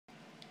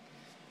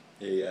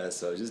Yeah,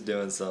 so I was just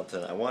doing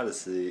something. I wanted to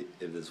see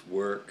if this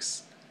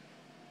works.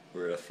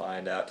 We're gonna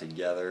find out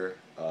together.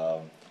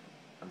 I'm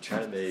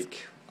trying to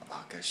make.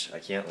 Oh gosh, I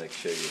can't like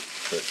show you,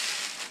 but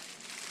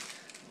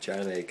I'm trying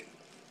to make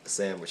a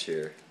sandwich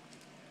here,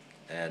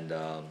 and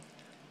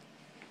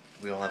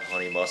we don't have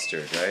honey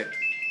mustard, right?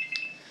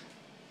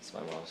 It's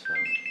my mom's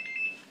phone.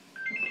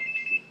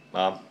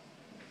 Mom.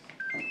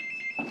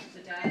 Is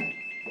it Dad?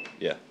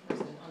 Yeah. Or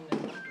is it an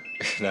unknown number?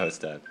 No, it's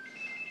Dad.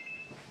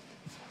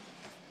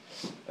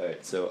 All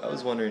right. So I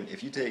was wondering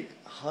if you take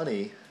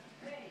honey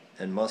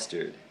and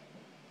mustard,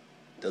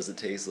 does it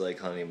taste like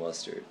honey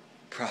mustard?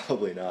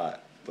 Probably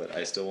not, but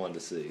I still wanted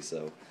to see.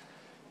 So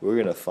we're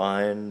gonna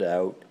find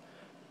out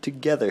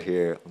together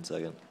here. 1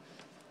 second.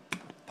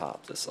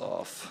 Pop this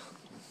off.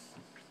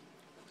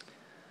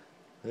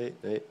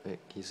 Wait. Can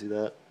you see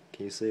that?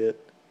 Can you see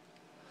it?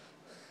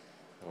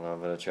 Well,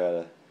 I'm gonna try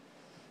to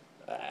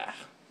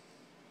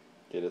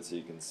get it so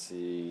you can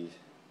see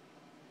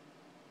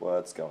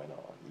what's going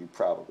on. You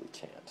probably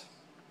can't.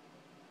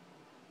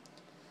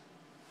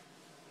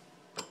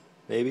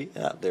 Maybe?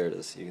 Ah, there it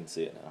is. You can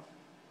see it now.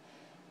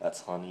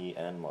 That's honey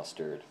and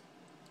mustard.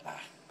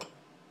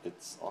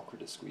 It's awkward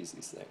to squeeze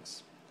these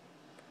things.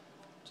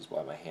 Which is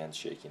why my hand's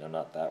shaking. I'm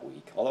not that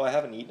weak. Although I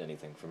haven't eaten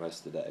anything for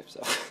most of the day,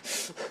 so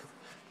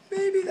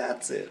maybe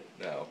that's it.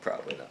 No,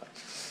 probably not.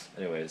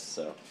 Anyways,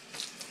 so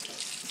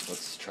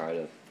let's try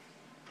to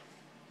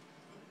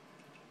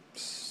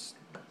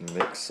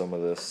mix some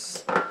of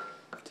this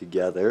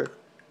together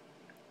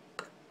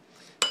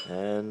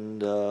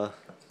and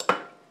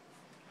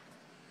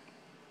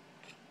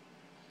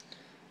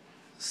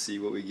see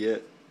what we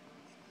get.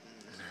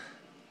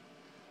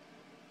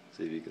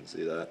 See if you can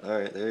see that.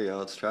 Alright, there you go.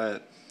 Let's try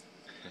it.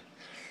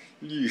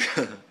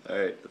 Yeah.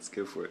 Alright, let's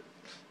go for it.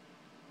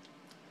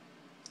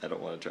 I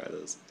don't want to try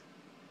this.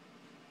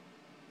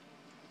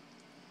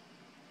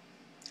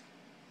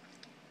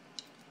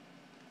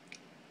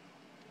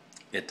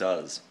 It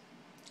does.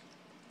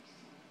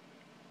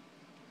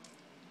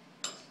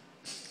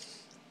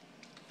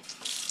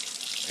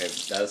 Okay,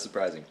 that is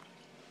surprising.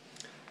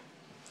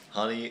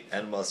 Honey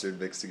and mustard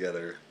mixed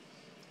together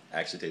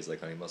actually tastes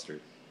like honey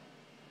mustard.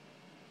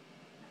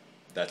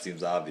 That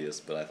seems obvious,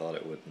 but I thought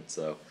it wouldn't,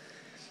 so.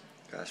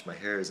 Gosh, my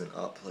hair isn't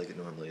up like it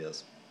normally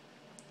is.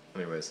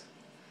 Anyways.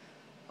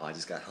 Oh, I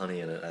just got honey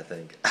in it, I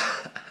think.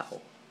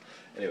 Ow.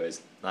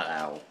 Anyways, not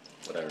ow.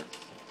 Whatever.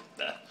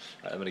 Alright,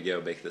 I'm gonna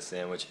go bake this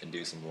sandwich and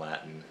do some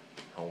Latin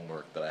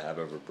homework that I have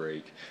over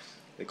break.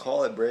 They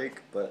call it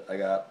break, but I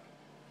got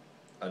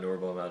a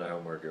normal amount of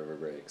homework over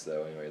break,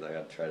 so anyways, I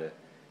gotta try to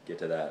get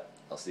to that.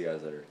 I'll see you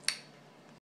guys later.